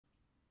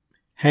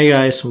Hey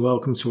guys, and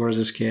welcome to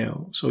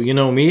WordsAtScale. So you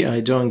know me, I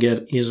don't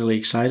get easily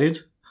excited,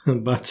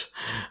 but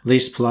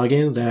this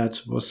plugin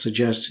that was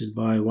suggested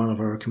by one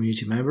of our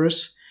community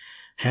members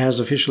has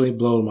officially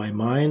blown my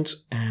mind.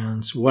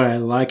 And what I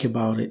like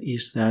about it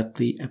is that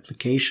the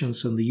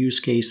applications and the use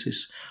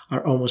cases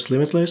are almost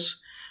limitless,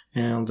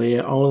 and they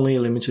are only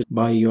limited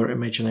by your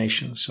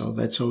imagination. So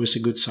that's always a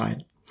good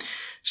sign.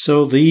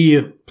 So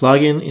the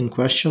plugin in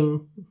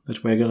question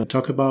that we're going to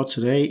talk about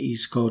today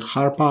is called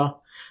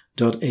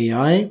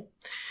Harpa.ai.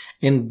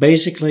 And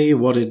basically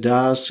what it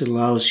does, it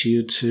allows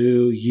you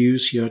to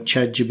use your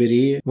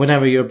ChatGPT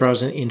whenever you're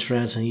browsing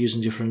internet and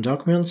using different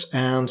documents.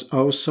 And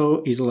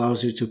also it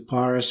allows you to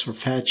parse or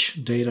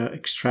fetch data,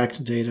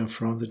 extract data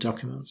from the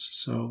documents.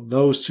 So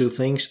those two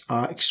things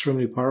are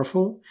extremely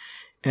powerful.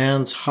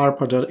 And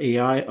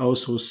Harpa.ai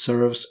also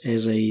serves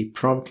as a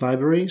prompt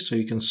library. So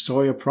you can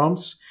store your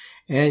prompts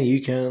and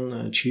you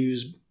can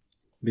choose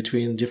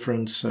between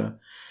different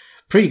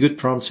pretty good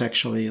prompts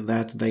actually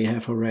that they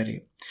have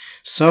already.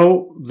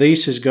 So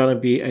this is going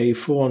to be a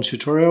full-on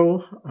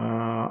tutorial.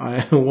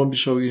 I won't be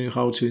showing you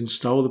how to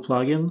install the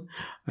plugin.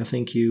 I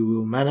think you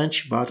will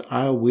manage, but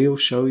I will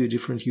show you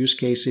different use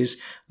cases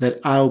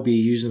that I'll be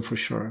using for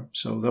sure.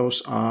 So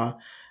those are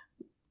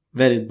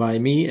vetted by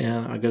me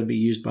and are going to be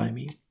used by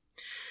me.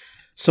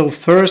 So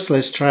first,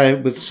 let's try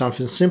with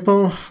something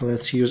simple.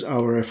 Let's use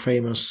our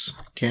famous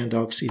Can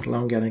Docs Eat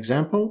Longer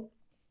example.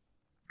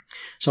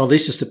 So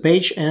this is the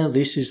page and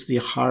this is the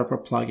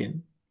Harpa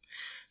plugin.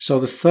 So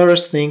the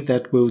first thing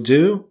that we'll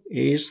do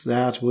is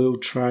that we'll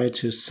try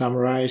to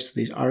summarize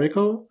this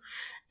article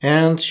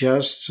and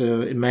just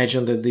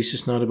imagine that this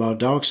is not about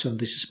dogs and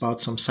this is about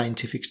some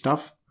scientific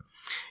stuff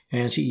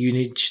and you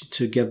need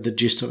to get the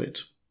gist of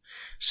it.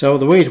 So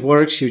the way it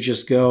works, you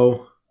just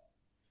go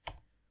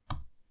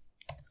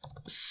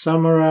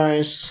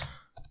summarize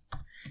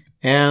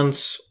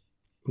and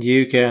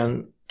you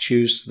can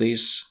choose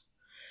this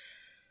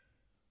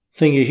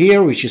thingy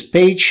here, which is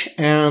page,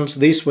 and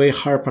this way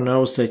Harpa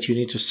knows that you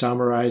need to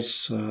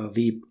summarize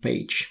the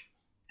page.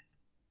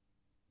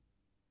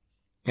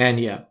 And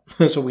yeah,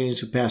 so we need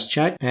to pass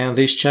check, and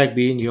this check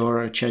being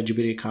your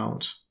ChatGPT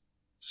account.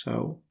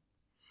 So,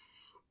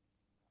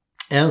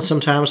 and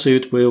sometimes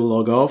it will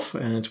log off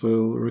and it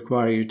will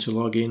require you to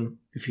log in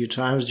a few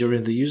times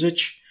during the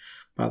usage,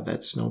 but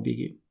that's no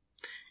biggie.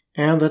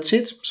 And that's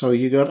it. So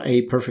you got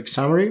a perfect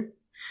summary.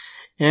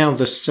 And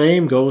the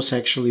same goes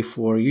actually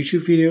for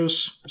YouTube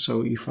videos.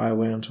 So if I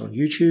went on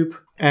YouTube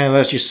and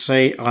let's just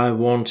say I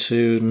want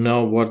to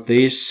know what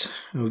this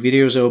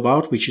video is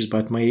about, which is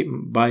by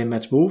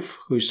Matt Wolf,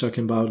 who is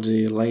talking about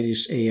the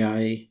latest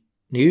AI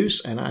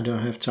news, and I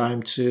don't have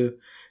time to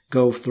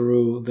go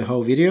through the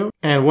whole video.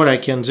 And what I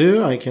can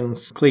do, I can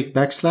click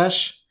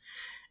backslash,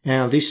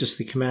 and this is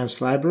the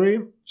commands library.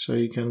 So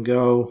you can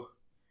go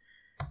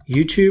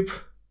YouTube,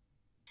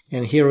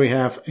 and here we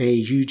have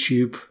a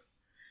YouTube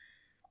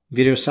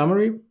video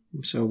summary,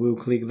 so we'll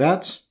click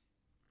that.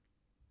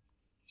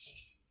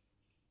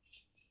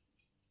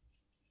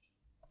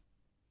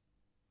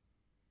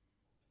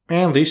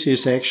 And this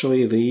is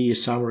actually the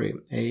summary,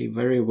 a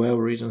very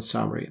well-written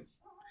summary.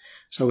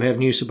 So we have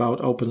news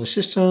about Open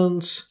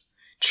Assistant,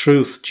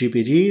 Truth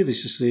GPT.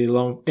 This is the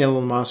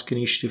Elon Musk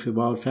initiative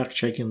about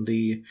fact-checking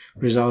the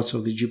results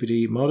of the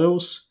GPT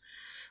models.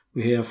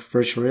 We have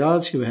virtual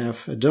reality, we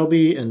have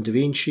Adobe and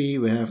DaVinci,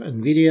 we have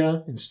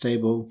NVIDIA and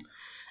stable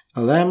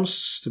LMs,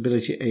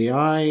 stability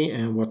AI,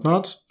 and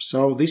whatnot.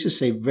 So this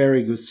is a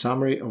very good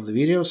summary of the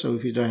video. So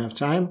if you don't have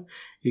time,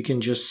 you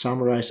can just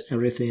summarize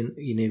everything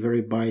in a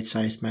very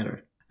bite-sized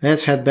manner.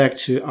 Let's head back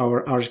to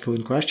our article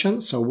in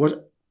question. So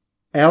what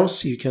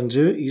else you can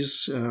do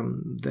is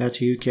that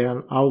you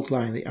can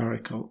outline the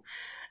article.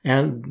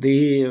 And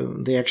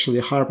the actually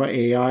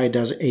Harpa.ai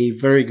does a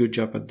very good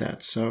job at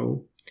that.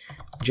 So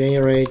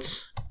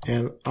generate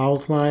an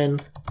outline.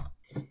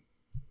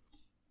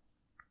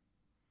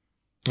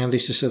 And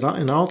this is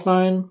an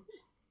outline,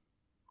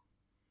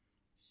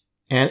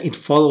 and it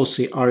follows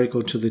the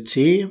article to the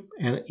T,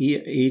 and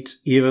it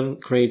even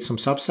creates some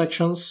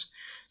subsections.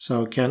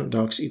 So can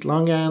dogs eat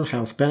longan?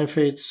 Health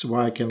benefits.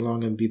 Why can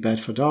longan be bad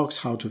for dogs?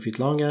 How to feed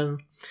longan?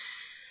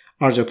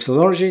 Are dogs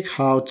allergic?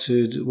 What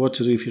to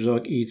do if your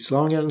dog eats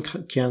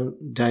longan? Can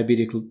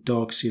diabetic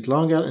dogs eat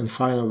longan? And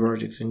final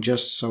verdict. And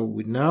just so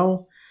we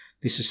know,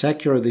 this is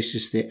accurate. This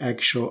is the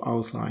actual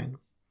outline.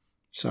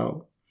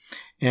 So.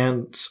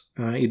 And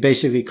it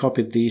basically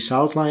copied this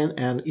outline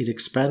and it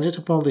expanded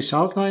upon this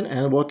outline.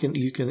 And what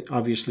you can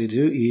obviously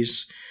do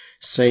is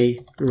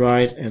say,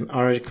 write an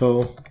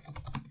article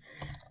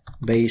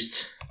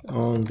based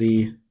on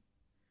the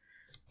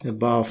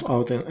above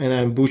outline. And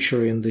I'm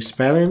butchering the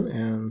spelling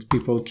and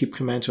people keep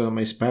commenting on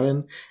my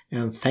spelling.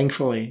 And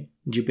thankfully,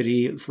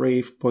 GPT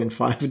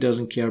 3.5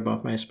 doesn't care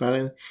about my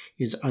spelling.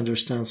 It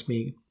understands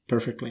me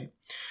perfectly.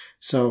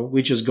 So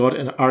we just got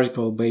an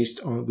article based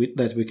on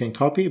that we can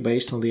copy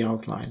based on the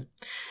outline.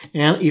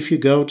 And if you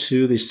go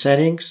to the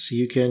settings,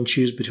 you can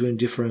choose between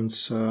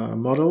different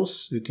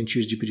models. You can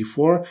choose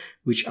GPT-4,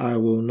 which I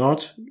will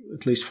not,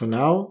 at least for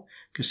now,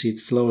 because it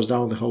slows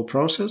down the whole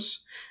process.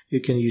 You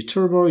can use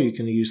Turbo, you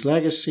can use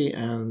Legacy,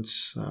 and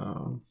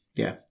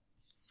yeah.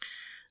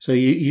 So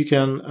you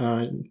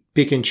can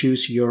pick and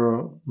choose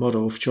your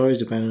model of choice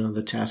depending on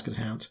the task at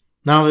hand.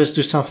 Now let's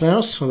do something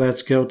else. So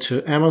let's go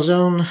to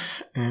Amazon.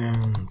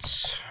 And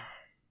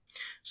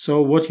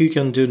so what you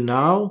can do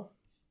now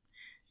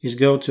is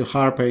go to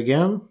Harpa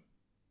again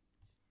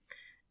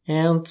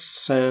and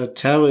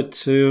tell it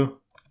to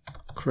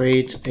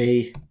create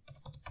a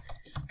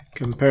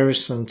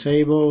comparison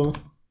table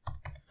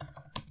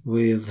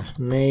with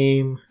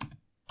name,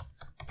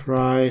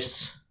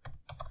 price,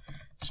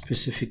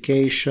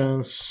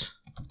 specifications,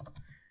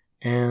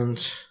 and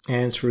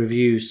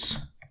reviews.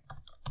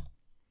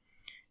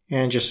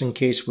 And just in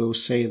case, we'll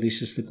say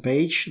this is the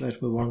page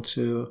that we want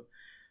to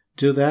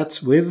do that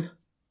with.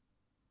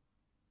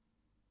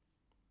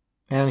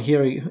 And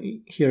here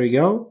we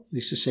go.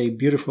 This is a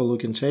beautiful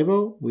looking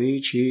table,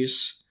 which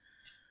is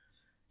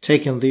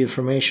taking the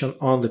information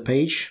on the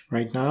page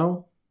right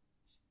now.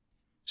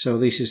 So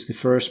this is the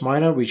first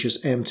miner, which is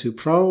M2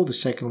 Pro. The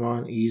second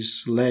one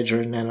is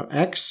Ledger Nano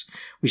X,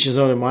 which is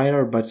not a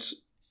miner, but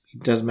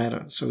it does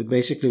matter. So it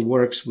basically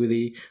works with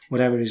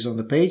whatever is on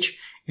the page,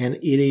 and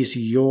it is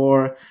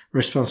your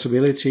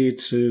responsibility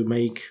to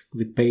make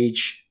the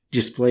page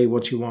display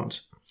what you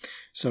want.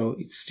 So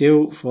it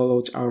still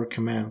followed our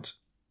command.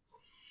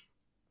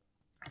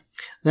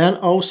 Then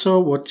also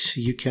what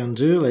you can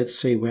do, let's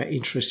say we're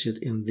interested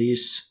in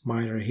this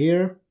miner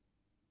here.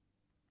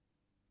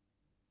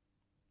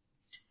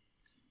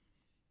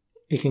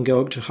 You can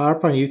go to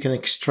Harpa and you can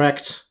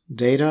extract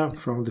data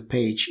from the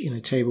page in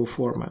a table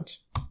format.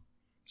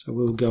 So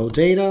we'll go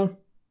data.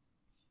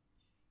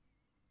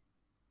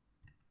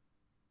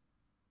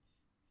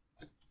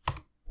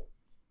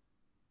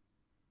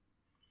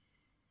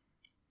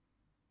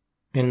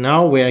 And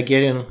now we are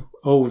getting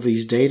all of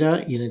these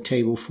data in a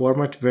table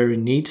format, very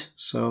neat.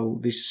 So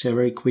this is a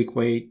very quick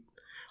way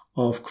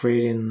of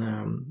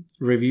creating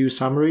review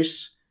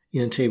summaries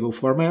in a table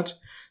format.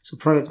 So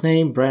product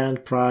name,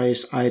 brand,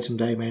 price, item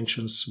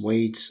dimensions,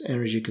 weight,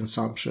 energy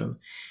consumption,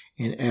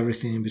 and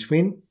everything in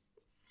between.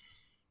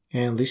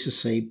 And this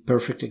is a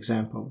perfect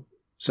example.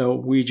 So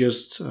we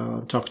just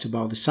talked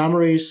about the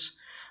summaries,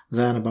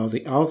 then about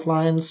the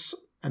outlines,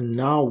 and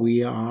now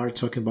we are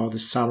talking about the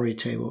summary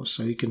table.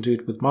 So you can do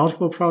it with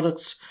multiple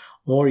products,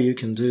 or you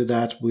can do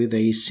that with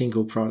a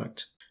single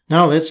product.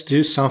 Now let's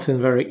do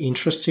something very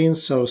interesting.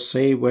 So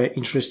say we're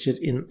interested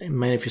in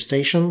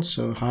manifestation.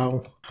 So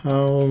how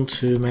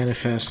to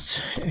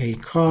manifest a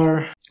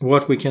car.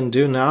 What we can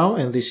do now,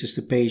 and this is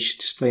the page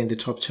displaying the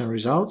top 10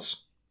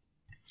 results.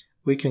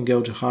 We can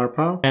go to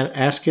Harpa and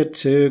ask it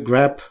to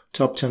grab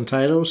top 10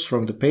 titles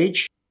from the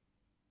page.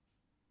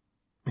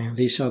 And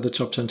these are the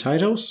top 10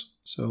 titles.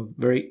 So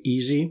very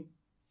easy.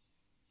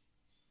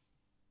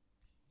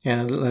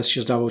 And let's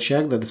just double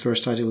check that the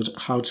first title was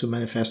How to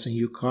Manifest a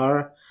New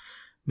Car,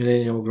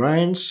 Millennial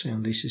Grinds.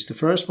 And this is the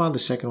first one. The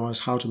second one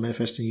is How to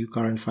Manifest a New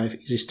Car in 5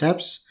 Easy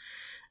Steps.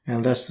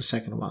 And that's the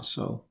second one.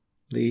 So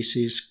this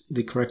is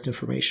the correct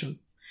information.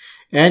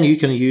 And you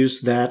can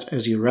use that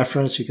as your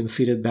reference. You can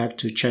feed it back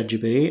to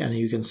ChatGPT and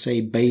you can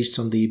say, based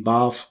on the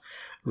above,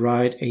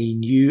 write a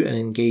new and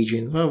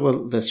engaging,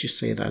 well, let's just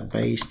say that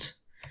based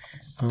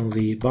on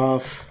the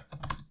above,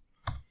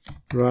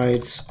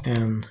 write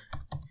an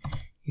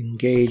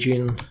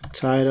engaging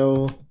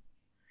title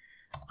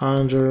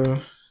under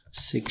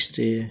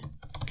 60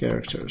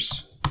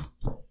 characters.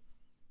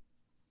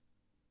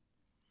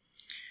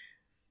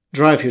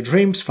 Drive your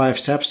dreams, 5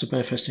 steps to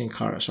manifesting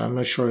cars. So I'm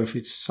not sure if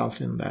it's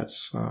something that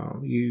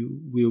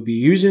you will be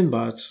using,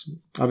 but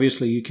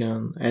obviously you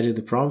can edit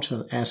the prompt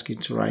and ask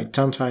it to write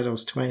 10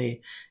 titles, 20,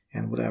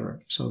 and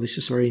whatever. So this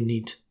is very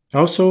neat.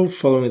 Also,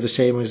 following the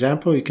same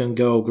example, you can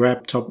go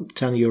grab top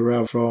 10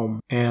 URL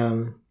from,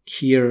 and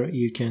here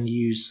you can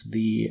use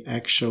the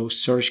actual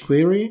search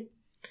query.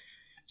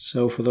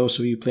 So for those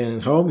of you playing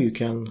at home, you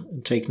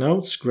can take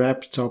notes,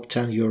 grab top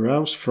 10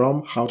 URLs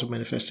from How to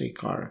Manifest a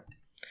Car.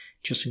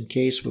 Just in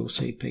case, we'll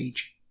say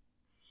page.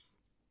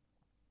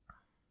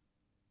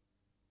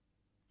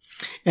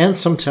 And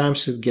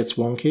sometimes it gets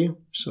wonky.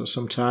 So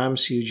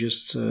sometimes you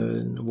just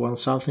want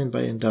something,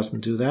 but it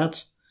doesn't do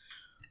that.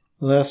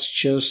 Let's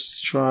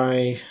just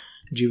try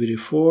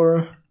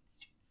GPT-4.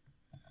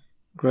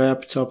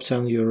 Grab top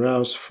 10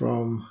 URLs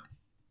from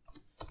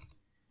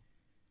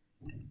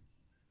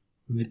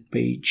the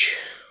page.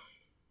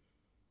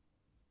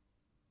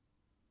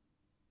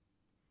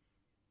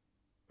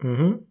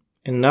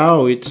 And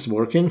now it's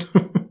working.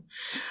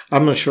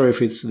 I'm not sure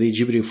if it's the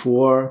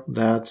GPT-4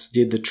 that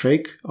did the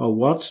trick or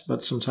what,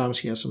 but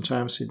sometimes, yeah,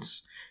 sometimes it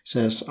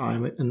says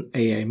I'm an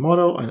AI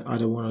model and I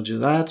don't want to do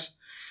that.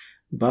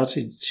 But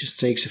it just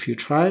takes a few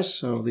tries.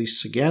 So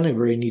this, again, a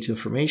very neat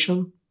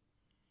information.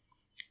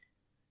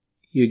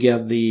 You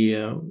get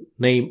the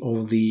name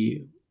of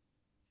the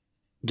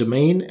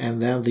domain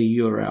and then the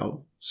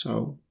URL.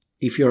 So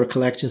if you're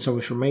collecting some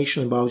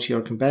information about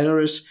your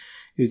competitors,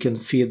 you can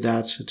feed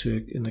that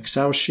to an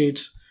Excel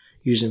sheet.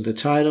 using the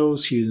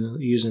titles,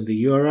 using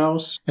the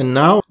URLs. And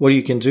now what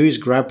you can do is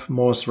grab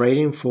most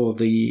rating for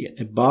the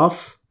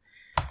above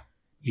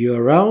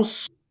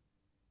URLs.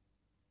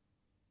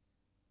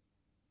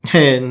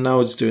 And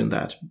now it's doing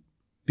that.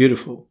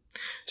 Beautiful.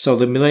 So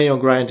the Millennial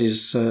Grind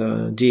is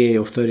DA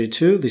of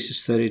 32. This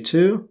is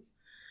 32.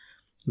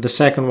 The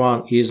second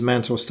one is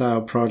Mental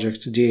Style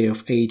Project DA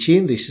of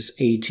 18. This is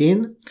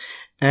 18.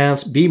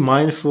 And be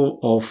mindful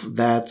of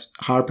that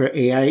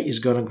Harpa.ai is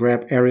going to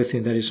grab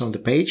everything that is on the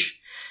page.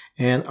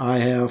 And I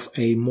have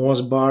a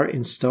Moz bar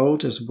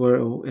installed as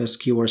well as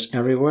Keywords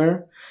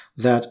Everywhere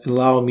that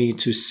allow me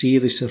to see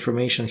this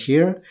information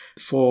here.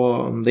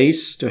 For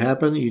this to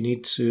happen, you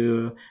need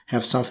to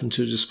have something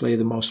to display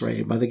the most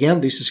rating. But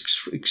again, this is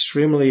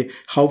extremely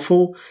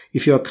helpful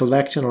if you are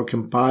collecting or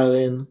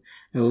compiling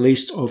a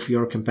list of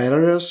your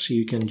competitors.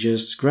 You can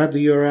just grab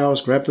the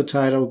URLs, grab the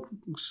title,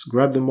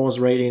 grab the most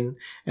rating,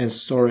 and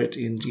store it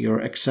in your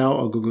Excel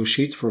or Google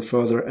Sheets for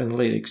further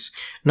analytics.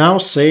 Now,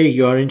 say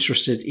you are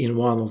interested in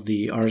one of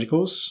the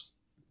articles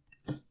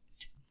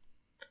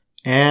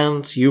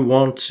and you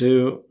want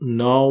to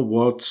know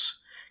what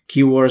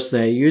keywords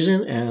they're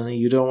using, and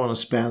you don't want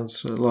to spend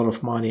a lot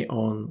of money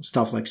on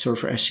stuff like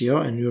Surfer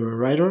SEO and Neural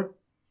Writer.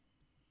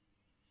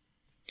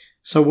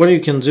 So what you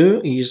can do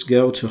is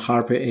go to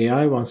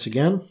Harpa.ai once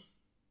again.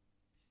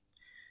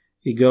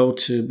 You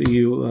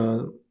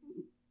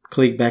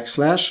click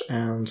 /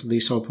 and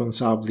this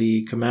opens up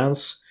the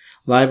commands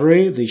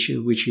library,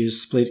 which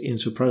is split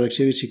into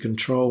productivity,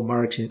 control,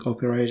 marketing,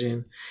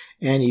 copywriting,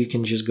 and you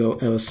can just go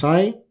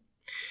LSI.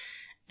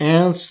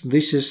 And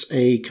this is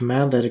a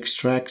command that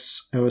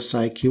extracts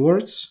LSI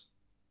keywords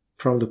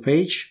from the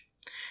page.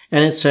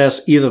 And it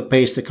says either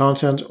paste the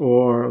content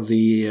or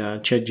the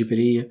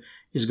ChatGPT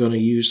is going to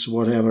use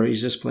whatever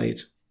is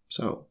displayed.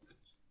 So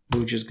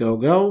we'll just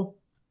go.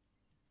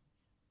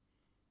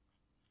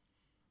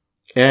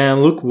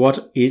 And look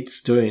what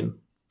it's doing.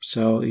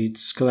 So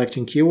it's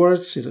collecting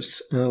keywords,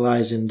 it's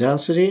analyzing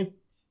density.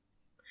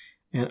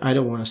 And I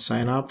don't want to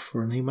sign up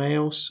for an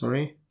email,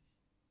 sorry.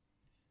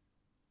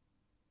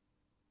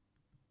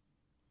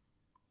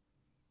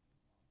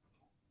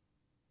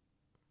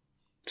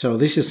 So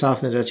this is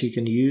something that you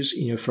can use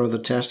in your further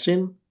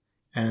testing.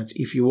 And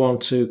if you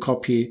want to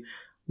copy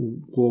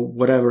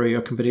whatever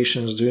your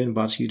competition is doing,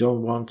 but you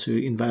don't want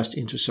to invest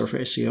into Surfer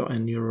SEO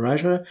and Neural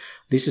Writer,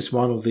 this is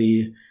one of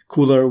the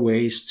cooler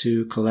ways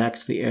to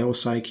collect the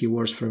LSI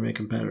keywords from your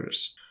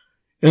competitors.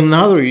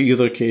 Another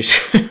user case,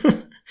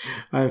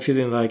 I'm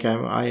feeling like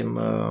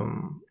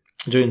I'm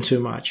doing too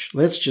much.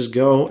 Let's just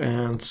go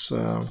and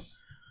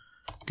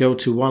go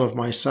to one of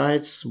my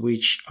sites,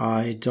 which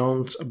I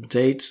don't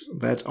update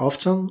that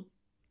often.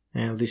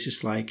 And this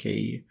is like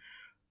a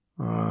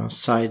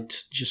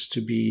site just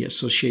to be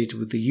associated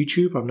with the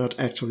YouTube. I'm not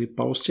actively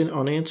posting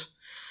on it.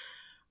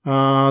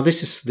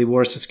 This is the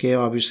WordsAtScale,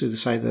 obviously the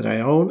site that I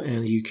own,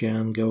 and you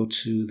can go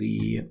to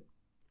the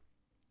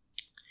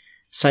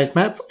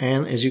sitemap,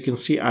 and as you can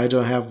see, I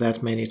don't have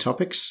that many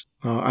topics.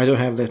 I don't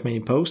have that many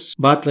posts,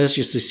 but let's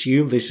just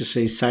assume this is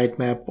a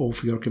sitemap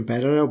of your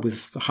competitor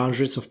with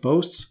hundreds of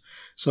posts.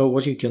 So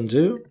what you can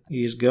do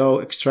is go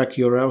extract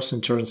URLs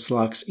and turn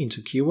slugs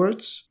into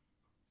keywords.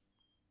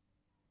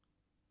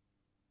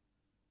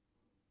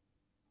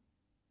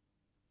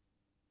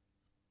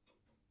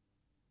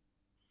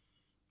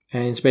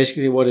 And it's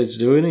basically what it's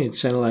doing.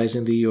 It's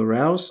analyzing the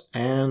URLs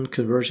and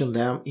converting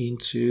them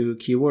into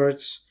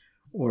keywords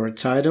or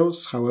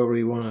titles, however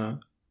you want to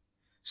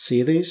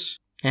see this.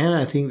 And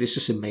I think this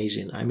is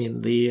amazing. I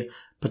mean, the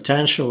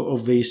potential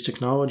of this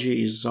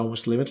technology is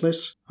almost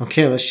limitless.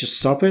 Okay, let's just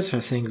stop it.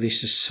 I think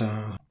this is...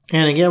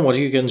 And again, what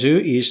you can do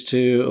is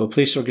to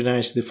please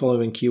organize the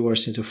following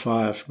keywords into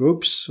 5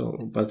 groups.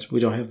 But we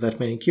don't have that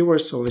many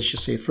keywords, so let's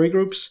just say 3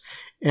 groups.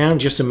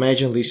 And just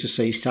imagine this is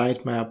a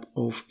sitemap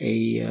of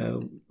a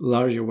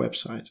larger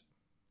website.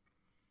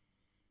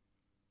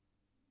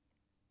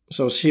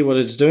 So see what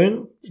it's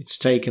doing. It's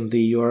taken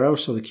the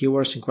URLs of the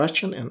keywords in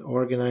question and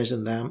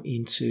organizing them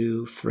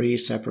into 3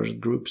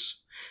 separate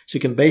groups. So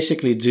you can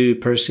basically do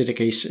parasitic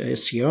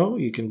SEO.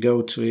 You can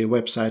go to a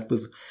website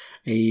with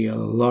a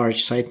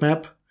large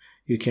sitemap.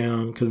 You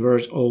can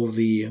convert all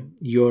the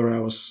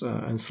URLs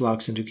and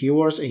slugs into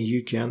keywords, and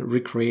you can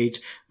recreate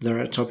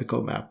their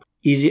topical map.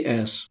 Easy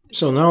as.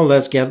 So now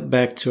let's get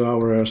back to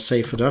our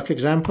Safe Doc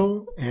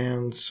example,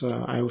 and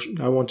I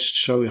want to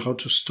show you how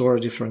to store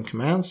different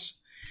commands.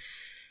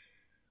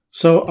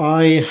 So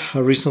I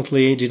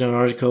recently did an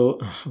article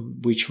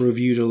which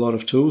reviewed a lot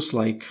of tools,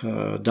 like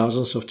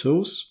dozens of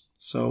tools.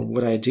 So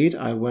what I did,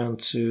 I went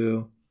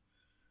to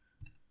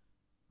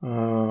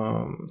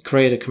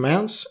create a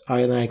commands,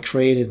 and I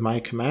created my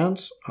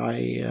commands.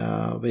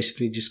 I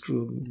basically just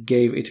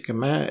gave it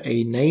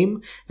a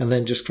name and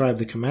then described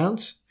the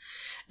commands.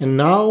 And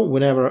now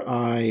whenever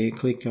I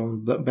click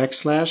on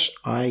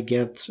 \, I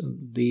get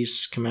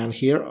this command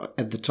here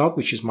at the top,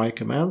 which is my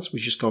commands,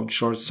 which is called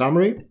short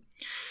summary.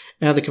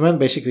 And the command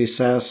basically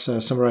says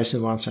summarize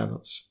in 1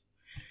 sentence.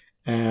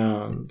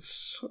 And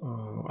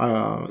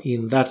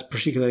in that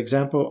particular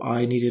example,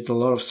 I needed a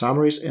lot of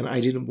summaries, and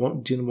I didn't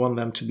want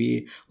them to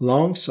be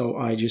long, so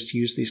I just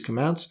used these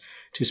commands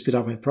to speed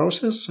up my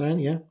process.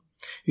 And yeah,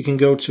 you can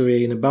go to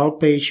an about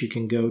page, you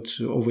can go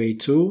to OVA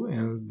tool,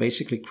 and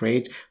basically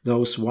create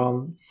those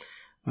one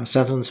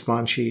sentence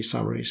punchy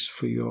summaries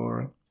for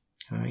your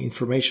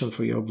information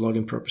for your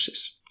blogging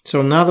purposes. So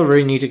another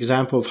very neat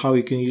example of how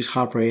you can use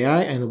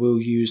Harpa.ai, and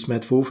we'll use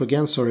Matt Wolf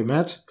again. Sorry,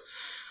 Matt,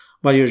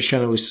 but your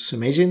channel is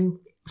amazing.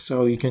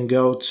 So you can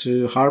go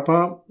to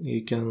Harpa,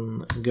 you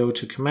can go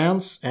to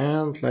commands,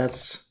 and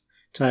let's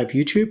type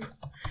YouTube.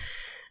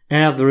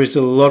 And there is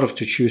a lot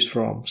to choose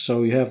from.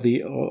 So you have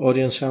the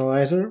audience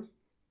analyzer,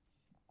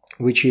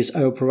 which is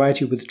I will provide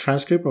you with a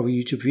transcript of a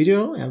YouTube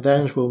video, and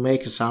then it will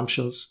make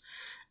assumptions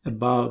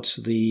about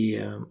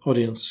the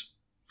audience.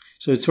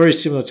 So it's very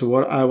similar to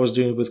what I was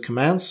doing with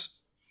commands,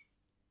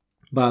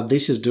 but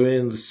this is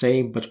doing the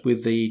same but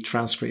with the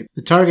transcript.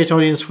 The target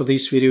audience for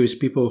this video is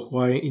people who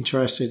are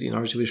interested in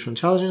artificial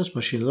intelligence,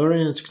 machine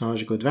learning, and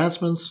technological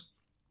advancements.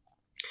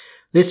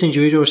 These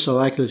individuals are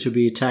likely to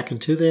be tech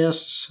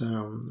enthusiasts,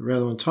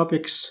 relevant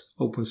topics,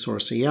 open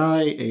source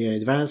AI, AI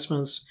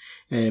advancements,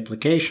 AI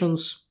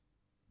applications,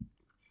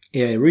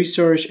 AI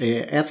research,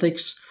 AI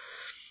ethics.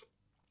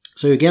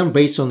 So again,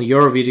 based on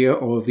your video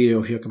or video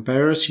of your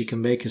competitors, you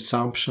can make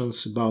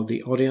assumptions about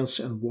the audience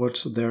and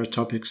what their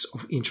topics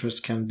of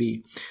interest can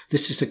be.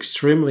 This is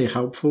extremely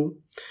helpful,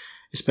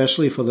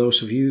 especially for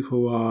those of you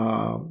who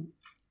are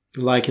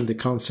liking the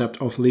concept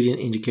of leading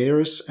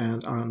indicators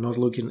and are not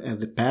looking at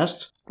the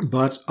past,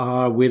 but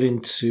are willing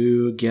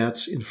to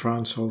get in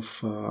front of,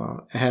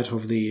 ahead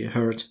of the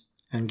herd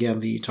and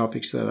get the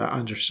topics that are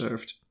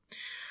underserved.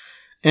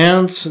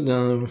 And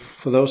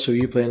for those of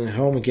you playing at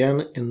home,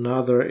 again,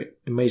 another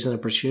amazing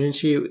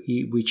opportunity,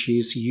 which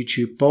is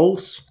YouTube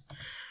polls.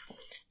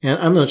 And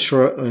I'm not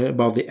sure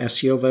about the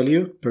SEO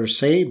value per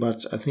se,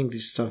 but I think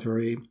this is something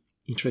very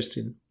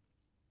interesting.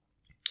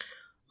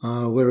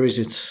 Where is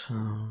it?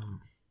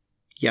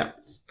 Yeah,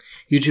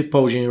 YouTube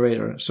poll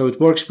generator. So it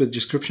works with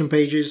description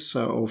pages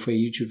of a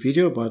YouTube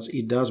video, but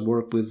it does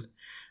work with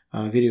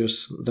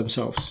videos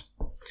themselves.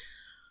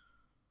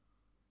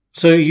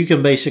 So you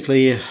can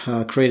basically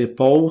create a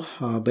poll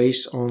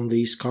based on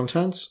these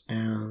contents,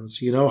 and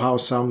you know how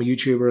some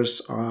YouTubers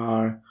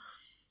are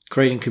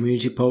creating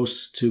community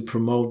posts to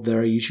promote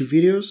their YouTube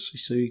videos.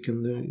 So you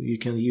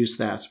can use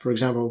that. For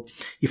example,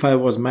 if I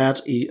was mad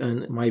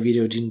and my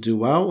video didn't do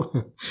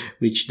well,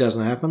 which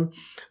doesn't happen,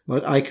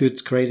 but I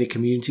could create a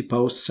community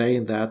post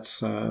saying that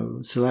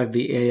select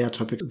the AI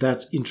topic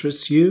that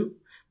interests you,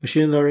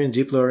 machine learning,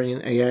 deep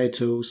learning, AI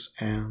tools,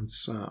 and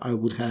I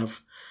would have,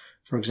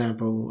 for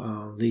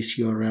example, this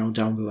URL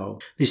down below.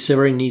 This is a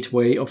very neat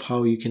way of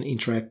how you can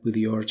interact with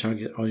your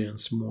target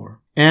audience more.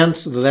 And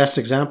the last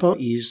example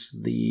is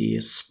the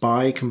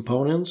spy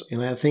component.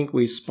 And I think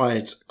we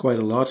spied quite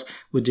a lot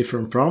with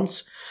different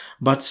prompts.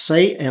 But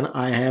say, and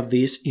I have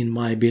this in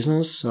my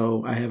business,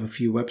 so I have a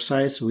few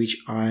websites which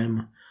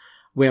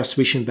we are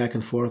switching back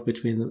and forth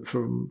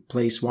from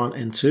place 1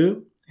 and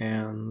 2.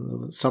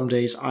 And some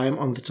days I'm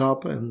on the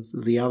top and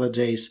the other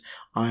days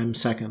I'm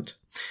second.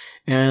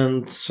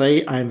 And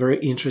say I'm very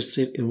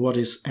interested in what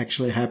is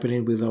actually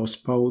happening with those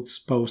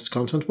posts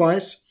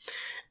content-wise.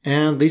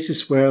 And this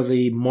is where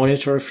the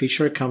monitor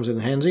feature comes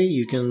in handy.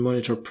 You can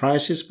monitor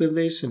prices with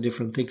this and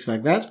different things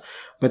like that.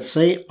 But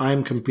say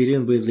I'm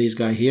competing with this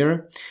guy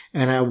here,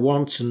 and I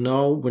want to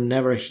know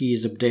whenever he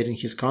is updating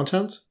his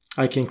content.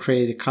 I can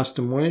create a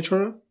custom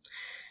monitor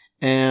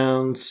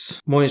and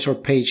monitor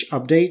page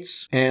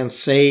updates, and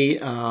say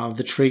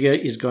the trigger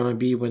is going to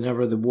be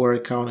whenever the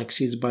word count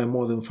exceeds by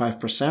more than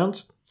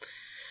 5%.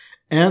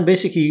 And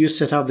basically you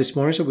set up this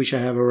monitor, which I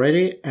have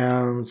already,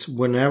 and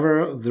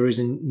whenever there is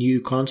a new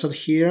content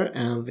here,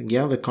 and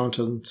again the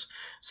content,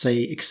 say,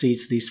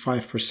 exceeds this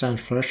 5%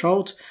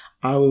 threshold,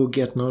 I will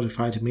get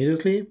notified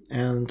immediately.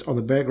 And on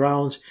the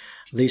background,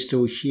 this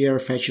tool here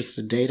fetches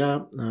the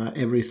data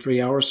every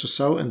 3 hours or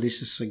so, and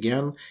this is,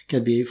 again,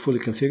 can be fully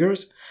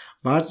configured.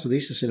 But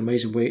this is an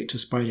amazing way to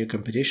spy your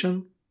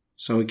competition.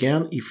 So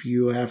again, if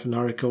you have an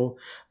article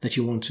that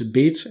you want to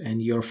beat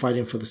and you're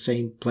fighting for the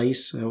same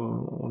place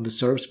on the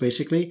SERPs,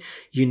 basically,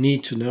 you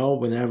need to know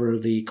whenever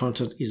the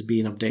content is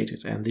being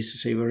updated. And this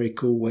is a very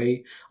cool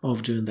way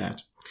of doing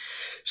that.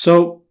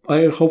 So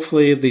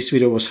hopefully this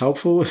video was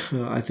helpful.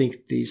 I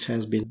think this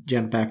has been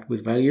jam-packed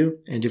with value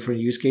and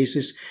different use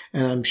cases.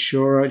 And I'm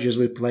sure just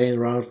with playing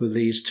around with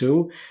these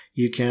two,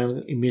 you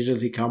can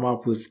immediately come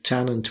up with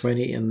 10 and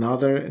 20 and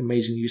other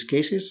amazing use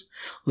cases.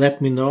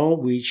 Let me know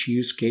which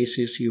use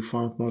cases you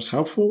found most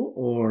helpful,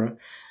 or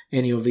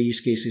any of the use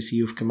cases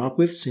you've come up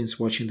with since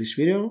watching this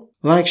video.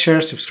 Like,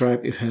 share,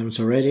 subscribe if you haven't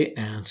already,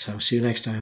 and I'll see you next time.